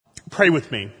Pray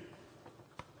with me.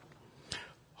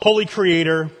 Holy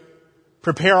Creator,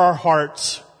 prepare our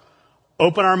hearts,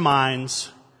 open our minds,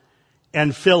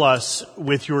 and fill us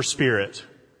with your Spirit.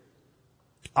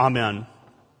 Amen.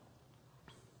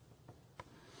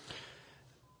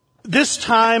 This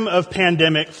time of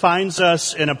pandemic finds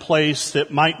us in a place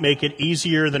that might make it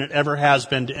easier than it ever has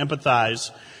been to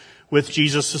empathize with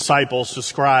Jesus' disciples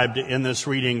described in this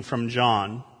reading from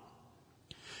John.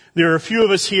 There are a few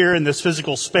of us here in this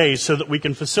physical space so that we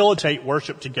can facilitate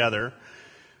worship together,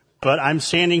 but I'm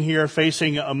standing here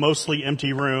facing a mostly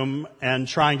empty room and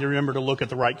trying to remember to look at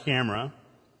the right camera.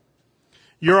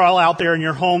 You're all out there in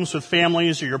your homes with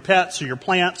families or your pets or your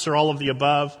plants or all of the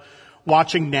above,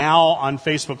 watching now on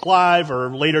Facebook Live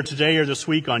or later today or this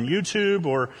week on YouTube,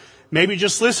 or maybe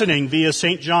just listening via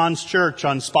St. John's Church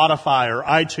on Spotify or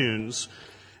iTunes.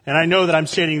 And I know that I'm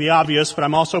stating the obvious, but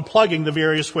I'm also plugging the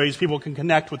various ways people can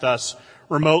connect with us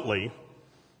remotely.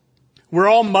 We're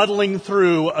all muddling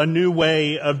through a new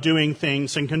way of doing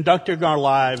things and conducting our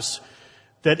lives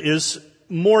that is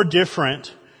more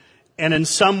different and in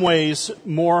some ways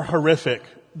more horrific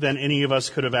than any of us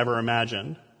could have ever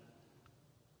imagined.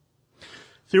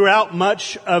 Throughout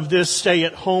much of this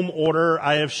stay-at-home order,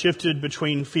 I have shifted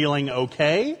between feeling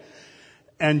okay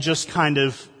and just kind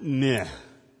of meh.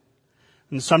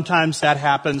 And sometimes that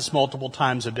happens multiple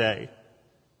times a day.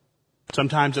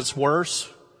 Sometimes it's worse.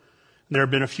 There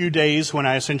have been a few days when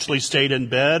I essentially stayed in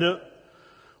bed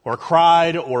or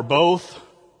cried or both.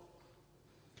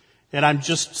 And I'm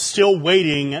just still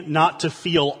waiting not to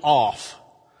feel off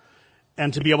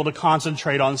and to be able to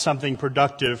concentrate on something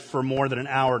productive for more than an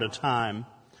hour at a time.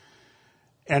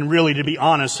 And really, to be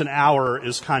honest, an hour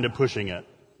is kind of pushing it.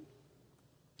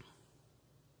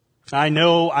 I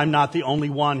know I'm not the only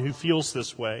one who feels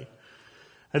this way.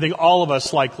 I think all of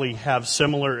us likely have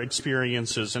similar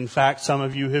experiences. In fact, some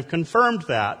of you have confirmed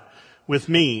that with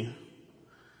me.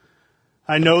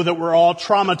 I know that we're all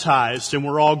traumatized and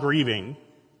we're all grieving.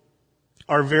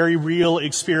 Our very real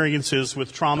experiences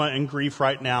with trauma and grief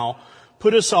right now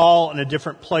put us all in a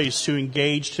different place to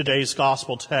engage today's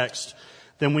gospel text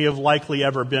than we have likely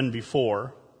ever been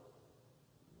before.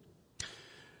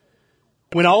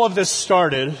 When all of this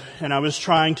started, and I was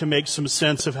trying to make some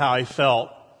sense of how I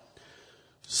felt,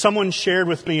 someone shared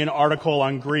with me an article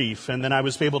on grief, and then I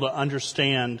was able to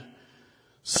understand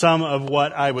some of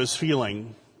what I was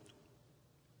feeling.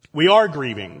 We are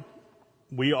grieving.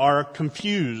 We are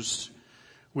confused.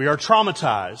 We are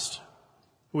traumatized.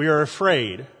 We are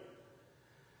afraid.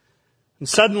 And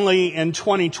suddenly in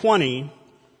 2020,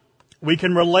 we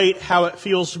can relate how it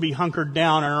feels to be hunkered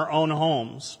down in our own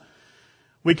homes.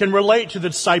 We can relate to the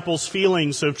disciples'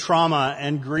 feelings of trauma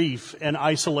and grief and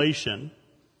isolation.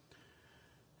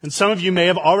 And some of you may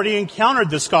have already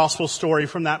encountered this gospel story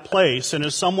from that place. And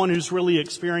as someone who's really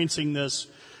experiencing this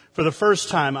for the first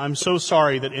time, I'm so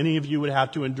sorry that any of you would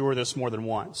have to endure this more than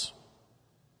once.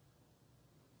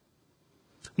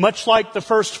 Much like the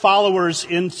first followers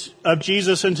of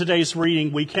Jesus in today's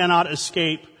reading, we cannot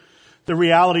escape the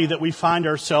reality that we find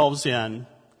ourselves in.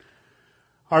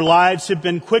 Our lives have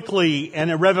been quickly and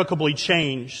irrevocably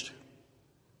changed.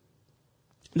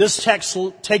 This text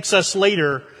takes us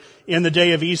later in the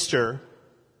day of Easter.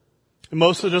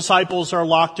 Most of the disciples are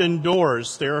locked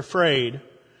indoors. They're afraid,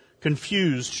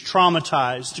 confused,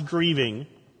 traumatized, grieving.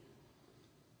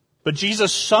 But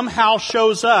Jesus somehow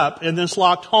shows up in this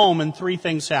locked home and three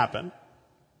things happen.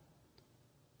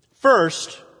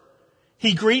 First,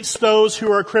 he greets those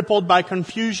who are crippled by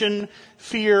confusion,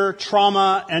 fear,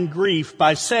 trauma, and grief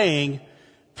by saying,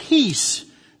 "Peace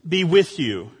be with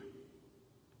you."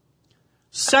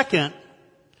 Second,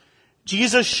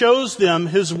 Jesus shows them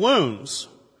his wounds.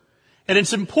 And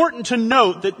it's important to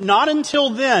note that not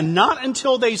until then, not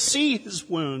until they see his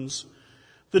wounds,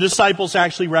 the disciples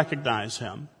actually recognize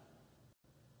him.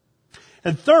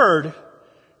 And third,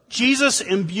 Jesus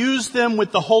imbues them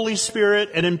with the Holy Spirit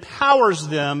and empowers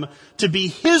them to be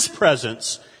his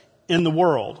presence in the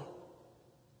world.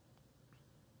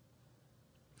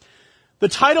 The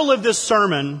title of this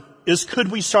sermon is "Could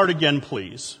We Start Again,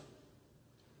 Please?"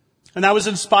 And that was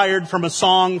inspired from a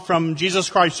song from Jesus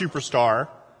Christ Superstar,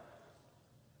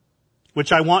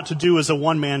 which I want to do as a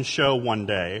one-man show one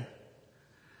day.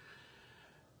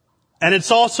 And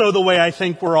it's also the way I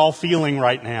think we're all feeling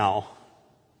right now.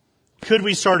 Could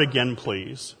we start again,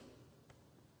 please?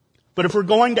 But if we're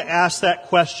going to ask that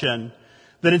question,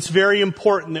 then it's very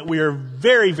important that we are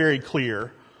very, very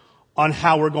clear on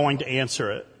how we're going to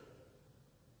answer it.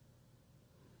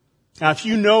 Now, if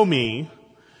you know me,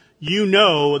 you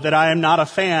know that I am not a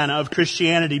fan of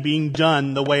Christianity being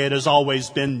done the way it has always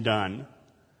been done.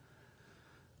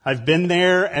 I've been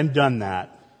there and done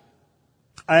that.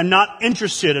 I am not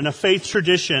interested in a faith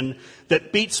tradition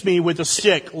that beats me with a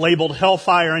stick labeled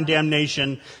hellfire and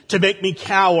damnation to make me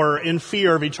cower in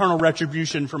fear of eternal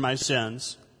retribution for my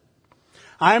sins.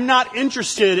 I am not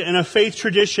interested in a faith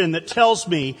tradition that tells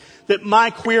me that my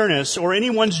queerness or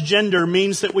anyone's gender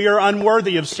means that we are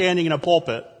unworthy of standing in a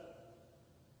pulpit.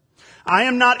 I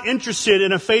am not interested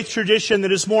in a faith tradition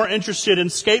that is more interested in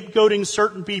scapegoating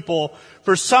certain people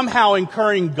for somehow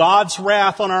incurring God's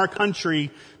wrath on our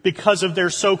country because of their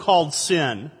so-called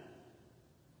sin.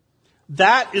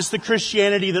 That is the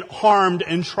Christianity that harmed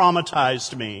and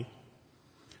traumatized me.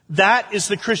 That is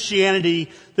the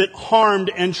Christianity that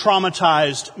harmed and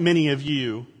traumatized many of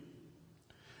you.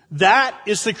 That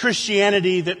is the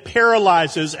Christianity that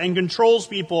paralyzes and controls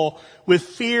people with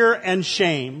fear and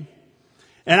shame.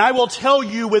 And I will tell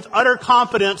you with utter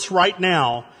confidence right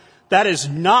now, that is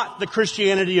not the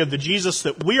Christianity of the Jesus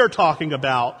that we are talking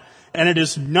about, and it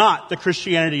is not the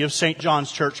Christianity of St.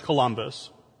 John's Church, Columbus.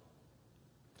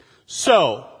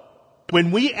 So,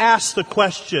 when we ask the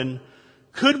question,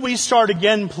 could we start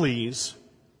again, please?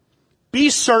 Be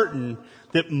certain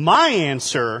that my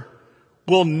answer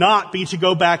will not be to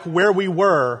go back where we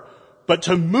were, but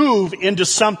to move into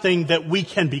something that we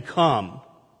can become.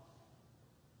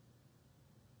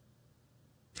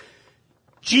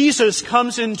 Jesus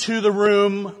comes into the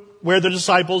room where the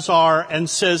disciples are and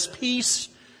says, "Peace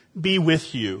be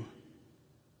with you."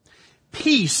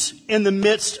 Peace in the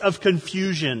midst of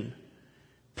confusion.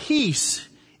 Peace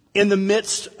in the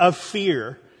midst of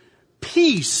fear.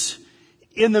 Peace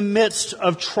in the midst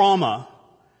of trauma.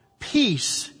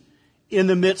 Peace in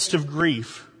the midst of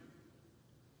grief.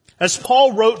 As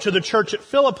Paul wrote to the church at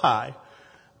Philippi,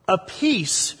 a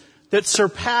peace that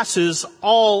surpasses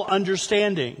all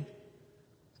understanding.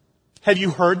 Have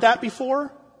you heard that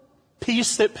before?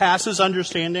 Peace that passes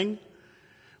understanding?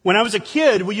 When I was a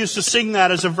kid, we used to sing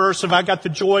that as a verse of, "I got the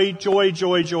joy, joy,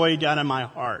 joy, joy down in my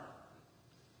heart."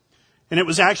 And it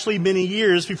was actually many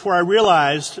years before I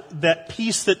realized that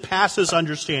peace that passes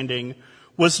understanding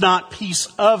was not peace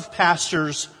of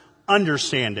pastors'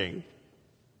 understanding.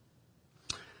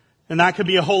 And that could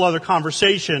be a whole other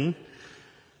conversation,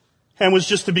 and was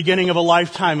just the beginning of a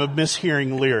lifetime of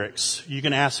mishearing lyrics. You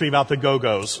can ask me about the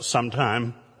Go-Go's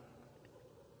sometime.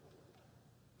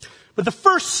 But the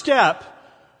first step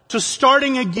to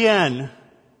starting again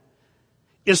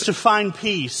is to find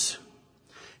peace.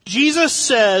 Jesus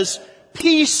says,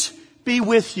 "Peace be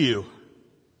with you."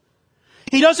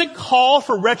 He doesn't call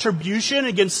for retribution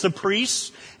against the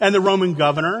priests and the Roman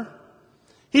governor.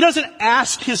 He doesn't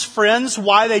ask his friends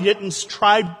why they didn't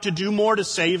try to do more to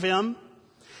save him.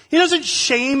 He doesn't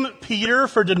shame Peter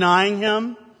for denying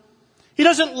him. He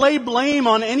doesn't lay blame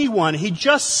on anyone. He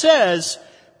just says,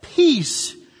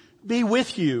 "Peace be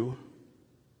with you."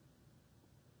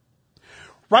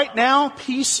 Right now,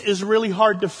 peace is really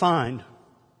hard to find.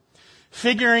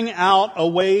 Figuring out a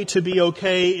way to be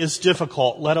okay is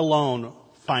difficult, let alone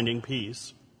finding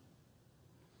peace.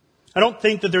 I don't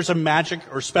think that there's a magic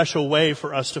or special way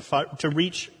for us to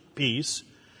reach peace.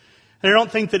 And I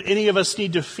don't think that any of us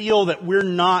need to feel that we're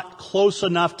not close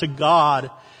enough to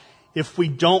God if we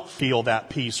don't feel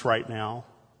that peace right now.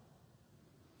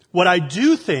 What I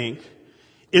do think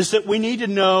is that we need to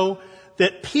know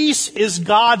that peace is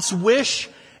God's wish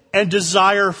and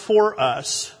desire for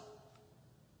us.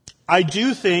 I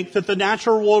do think that the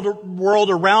natural world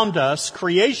around us,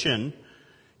 creation,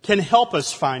 can help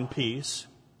us find peace.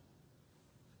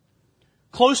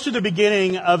 Close to the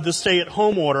beginning of the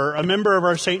stay-at-home order, a member of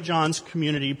our St. John's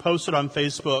community posted on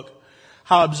Facebook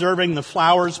how observing the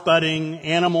flowers budding,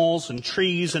 animals and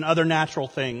trees and other natural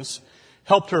things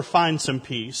helped her find some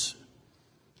peace.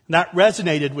 That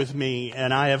resonated with me,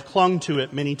 and I have clung to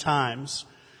it many times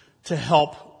to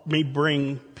help me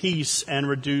bring peace and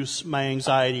reduce my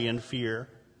anxiety and fear.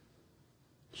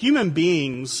 Human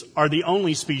beings are the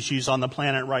only species on the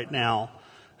planet right now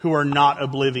who are not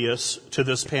oblivious to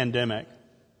this pandemic.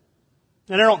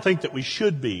 And I don't think that we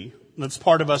should be. That's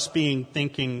part of us being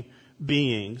thinking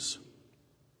beings.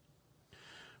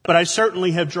 But I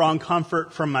certainly have drawn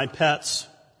comfort from my pets,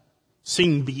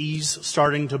 seeing bees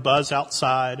starting to buzz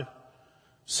outside,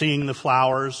 seeing the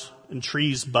flowers and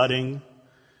trees budding,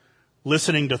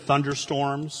 listening to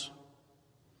thunderstorms.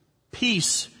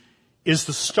 Peace is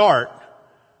the start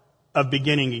of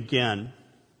beginning again.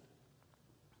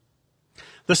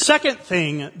 The second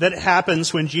thing that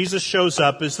happens when Jesus shows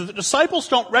up is that the disciples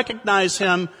don't recognize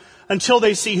him until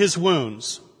they see his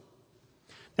wounds.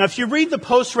 Now, if you read the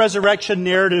post-resurrection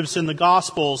narratives in the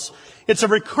Gospels, it's a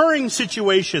recurring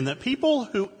situation that people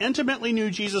who intimately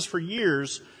knew Jesus for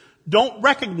years don't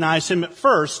recognize him at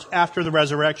first after the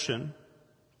resurrection.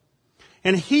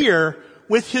 And here,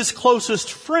 with his closest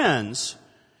friends,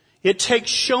 it takes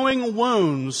showing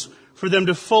wounds for them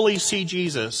to fully see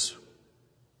Jesus.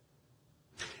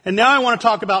 And now I want to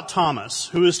talk about Thomas,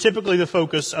 who is typically the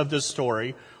focus of this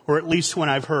story, or at least when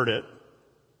I've heard it.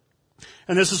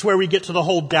 And this is where we get to the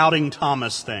whole doubting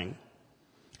Thomas thing.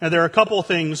 Now, there are a couple of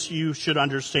things you should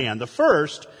understand. The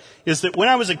first is that when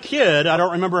I was a kid, I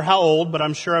don't remember how old, but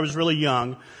I'm sure I was really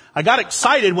young, I got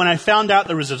excited when I found out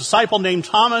there was a disciple named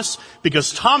Thomas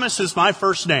because Thomas is my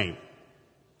first name.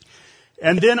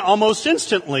 And then almost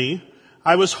instantly,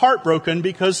 I was heartbroken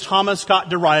because Thomas got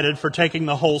derided for taking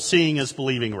the whole seeing is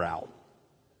believing route.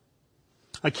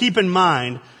 Now, keep in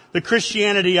mind, the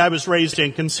Christianity I was raised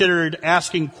in considered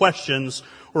asking questions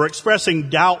or expressing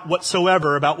doubt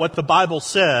whatsoever about what the Bible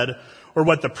said or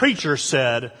what the preacher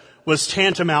said was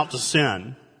tantamount to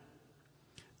sin.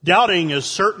 Doubting is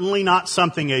certainly not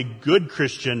something a good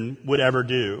Christian would ever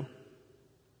do.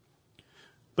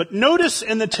 But notice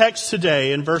in the text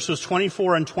today, in verses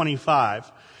 24 and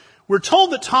 25, we're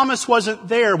told that Thomas wasn't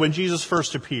there when Jesus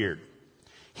first appeared.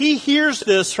 He hears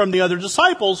this from the other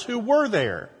disciples who were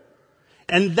there.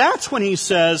 And that's when he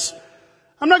says,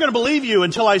 I'm not going to believe you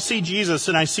until I see Jesus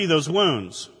and I see those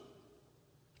wounds.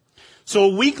 So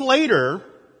a week later,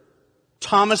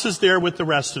 Thomas is there with the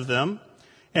rest of them,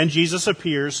 and Jesus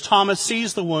appears. Thomas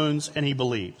sees the wounds and he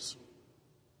believes.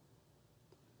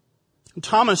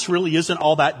 Thomas really isn't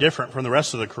all that different from the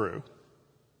rest of the crew.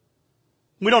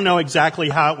 We don't know exactly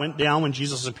how it went down when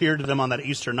Jesus appeared to them on that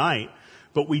Easter night,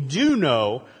 but we do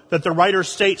know that the writer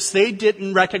states they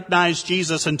didn't recognize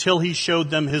Jesus until he showed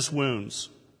them his wounds.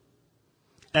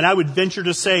 And I would venture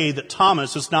to say that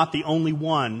Thomas is not the only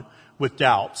one with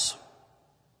doubts.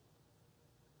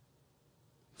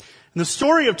 And the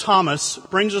story of Thomas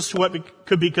brings us to what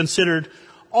could be considered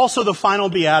also the final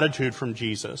beatitude from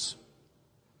Jesus.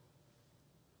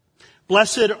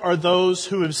 Blessed are those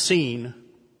who have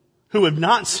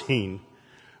not seen,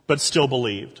 but still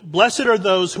believed. Blessed are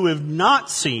those who have not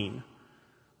seen,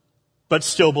 but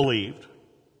still believed.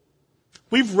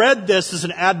 We've read this as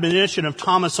an admonition of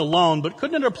Thomas alone, but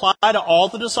couldn't it apply to all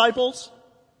the disciples?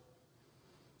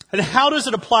 And how does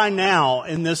it apply now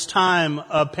in this time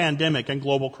of pandemic and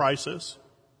global crisis?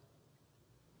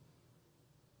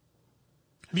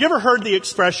 Have you ever heard the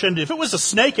expression, if it was a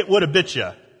snake, it would have bit you?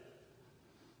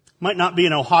 Might not be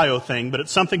an Ohio thing, but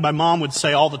it's something my mom would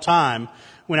say all the time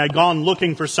when I'd gone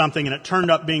looking for something and it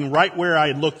turned up being right where I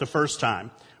had looked the first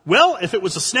time. Well, if it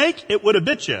was a snake, it would have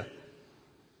bit you.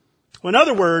 Well, in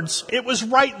other words, it was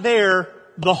right there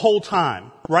the whole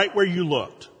time, right where you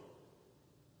looked.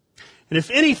 And if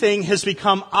anything has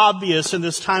become obvious in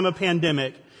this time of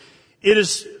pandemic, it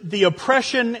is the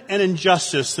oppression and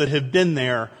injustice that have been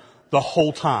there the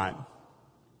whole time.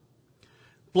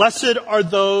 Blessed are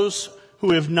those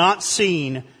who have not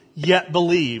seen yet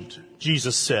believed,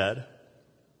 Jesus said.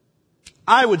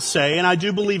 I would say, and I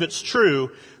do believe it's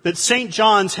true, that St.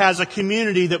 John's has a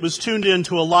community that was tuned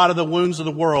into a lot of the wounds of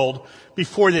the world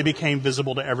before they became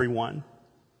visible to everyone.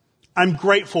 I'm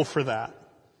grateful for that.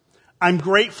 I'm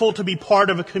grateful to be part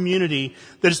of a community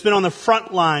that has been on the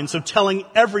front lines of telling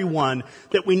everyone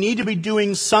that we need to be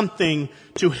doing something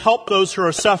to help those who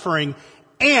are suffering,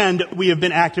 and we have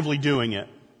been actively doing it.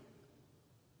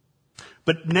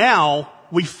 But now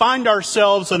we find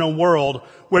ourselves in a world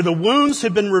where the wounds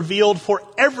have been revealed for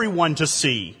everyone to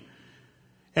see,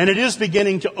 and it is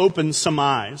beginning to open some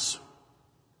eyes.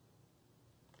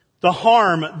 The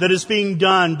harm that is being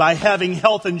done by having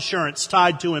health insurance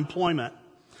tied to employment.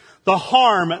 The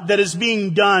harm that is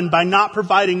being done by not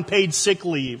providing paid sick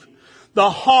leave. The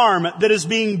harm that is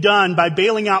being done by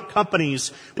bailing out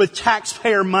companies with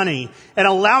taxpayer money and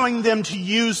allowing them to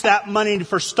use that money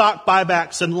for stock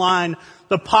buybacks and line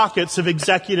the pockets of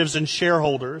executives and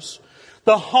shareholders.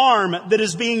 The harm that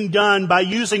is being done by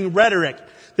using rhetoric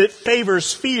that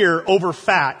favors fear over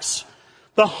facts.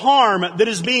 The harm that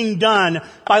is being done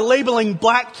by labeling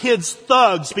black kids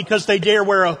thugs because they dare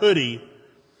wear a hoodie.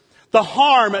 The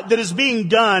harm that is being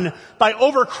done by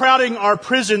overcrowding our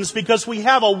prisons because we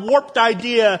have a warped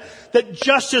idea that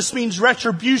justice means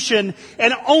retribution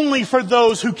and only for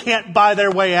those who can't buy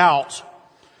their way out.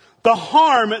 The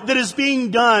harm that is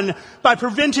being done by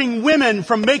preventing women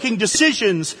from making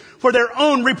decisions for their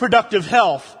own reproductive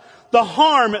health. The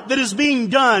harm that is being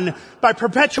done by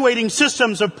perpetuating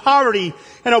systems of poverty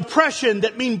and oppression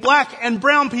that mean black and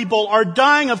brown people are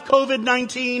dying of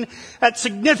COVID-19 at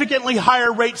significantly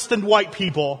higher rates than white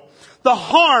people. The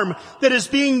harm that is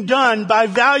being done by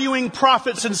valuing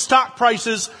profits and stock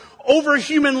prices over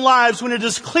human lives when it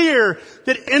is clear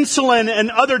that insulin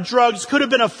and other drugs could have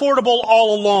been affordable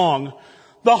all along.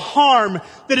 The harm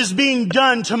that is being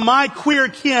done to my queer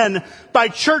kin by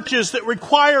churches that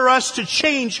require us to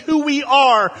change who we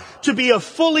are to be a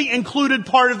fully included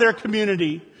part of their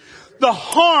community. The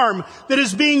harm that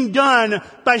is being done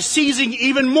by seizing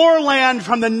even more land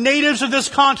from the natives of this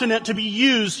continent to be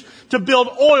used to build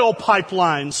oil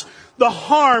pipelines. The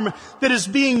harm that is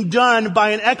being done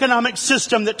by an economic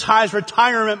system that ties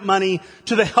retirement money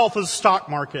to the health of the stock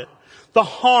market. The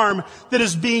harm that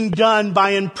is being done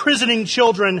by imprisoning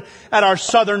children at our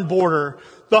southern border.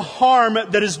 The harm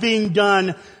that is being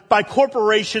done by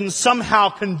corporations somehow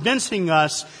convincing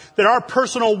us that our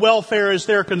personal welfare is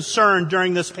their concern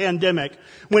during this pandemic,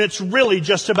 when it's really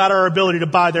just about our ability to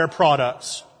buy their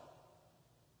products.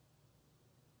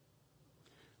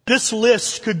 This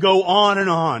list could go on and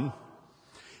on.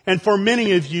 And for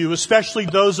many of you, especially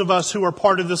those of us who are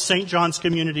part of the St. John's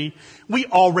community, we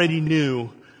already knew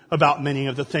about many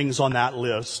of the things on that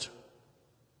list.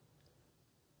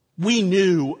 We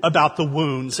knew about the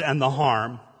wounds and the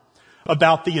harm,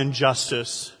 about the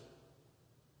injustice.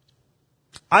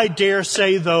 I dare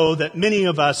say, though, that many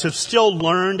of us have still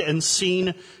learned and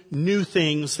seen new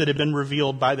things that have been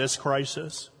revealed by this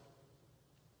crisis.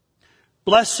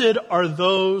 Blessed are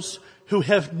those who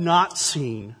have not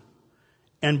seen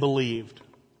and believed.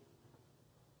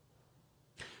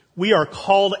 We are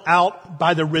called out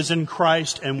by the risen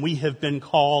Christ, and we have been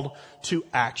called to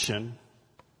action.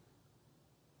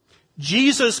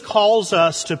 Jesus calls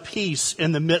us to peace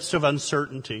in the midst of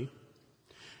uncertainty.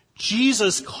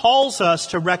 Jesus calls us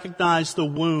to recognize the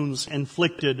wounds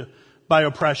inflicted by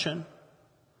oppression.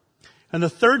 And the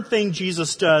third thing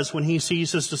Jesus does when he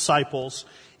sees his disciples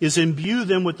is imbue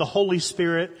them with the Holy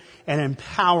Spirit and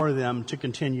empower them to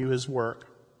continue his work.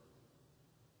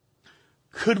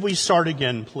 Could we start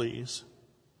again, please?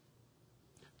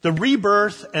 The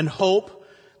rebirth and hope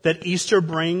that Easter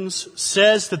brings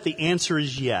says that the answer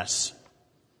is yes.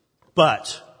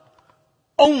 But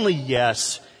only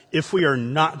yes if we are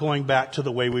not going back to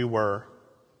the way we were.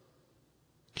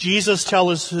 Jesus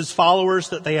tells his followers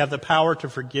that they have the power to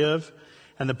forgive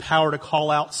and the power to call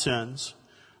out sins.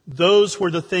 Those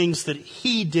were the things that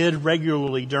he did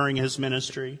regularly during his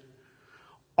ministry.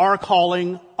 Our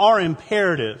calling, our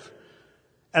imperative,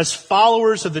 as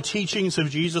followers of the teachings of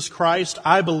Jesus Christ,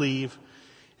 I believe,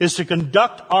 is to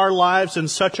conduct our lives in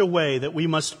such a way that we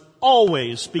must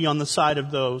always be on the side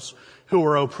of those who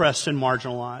are oppressed and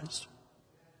marginalized.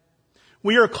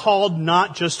 We are called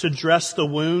not just to dress the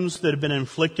wounds that have been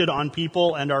inflicted on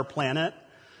people and our planet,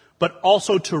 but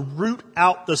also to root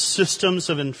out the systems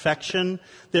of infection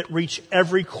that reach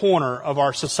every corner of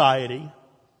our society.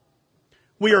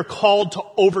 We are called to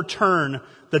overturn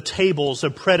the tables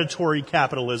of predatory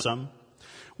capitalism.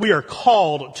 We are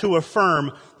called to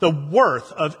affirm the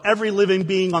worth of every living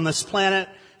being on this planet,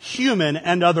 human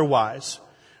and otherwise.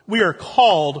 We are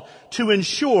called to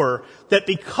ensure that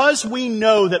because we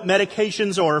know that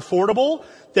medications are affordable,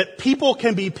 that people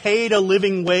can be paid a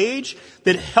living wage,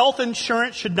 that health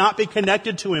insurance should not be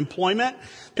connected to employment,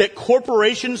 that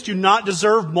corporations do not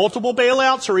deserve multiple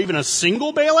bailouts or even a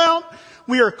single bailout,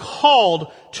 we are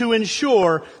called to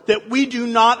ensure that we do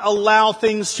not allow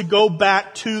things to go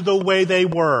back to the way they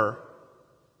were.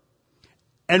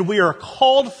 And we are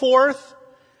called forth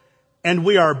and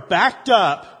we are backed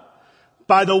up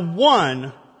by the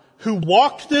one who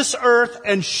walked this earth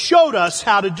and showed us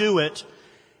how to do it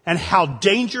and how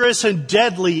dangerous and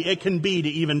deadly it can be to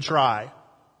even try.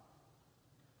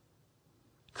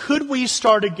 Could we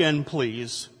start again,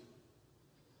 please?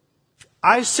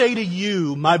 I say to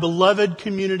you, my beloved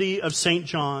community of St.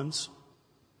 John's,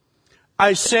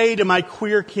 I say to my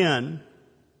queer kin,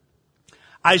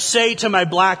 I say to my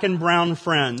black and brown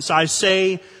friends, I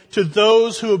say to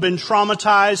those who have been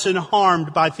traumatized and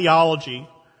harmed by theology,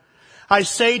 I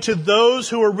say to those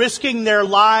who are risking their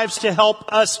lives to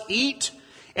help us eat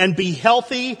and be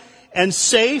healthy and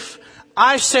safe,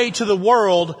 I say to the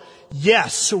world,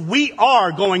 yes, we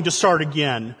are going to start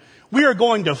again. We are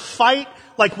going to fight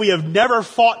like we have never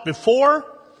fought before.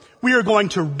 We are going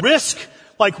to risk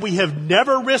like we have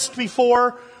never risked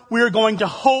before. We are going to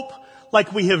hope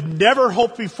like we have never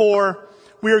hoped before.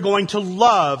 We are going to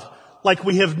love like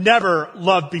we have never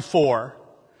loved before.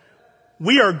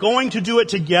 We are going to do it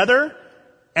together,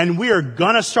 and we are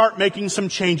going to start making some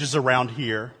changes around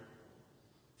here.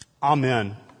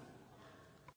 Amen.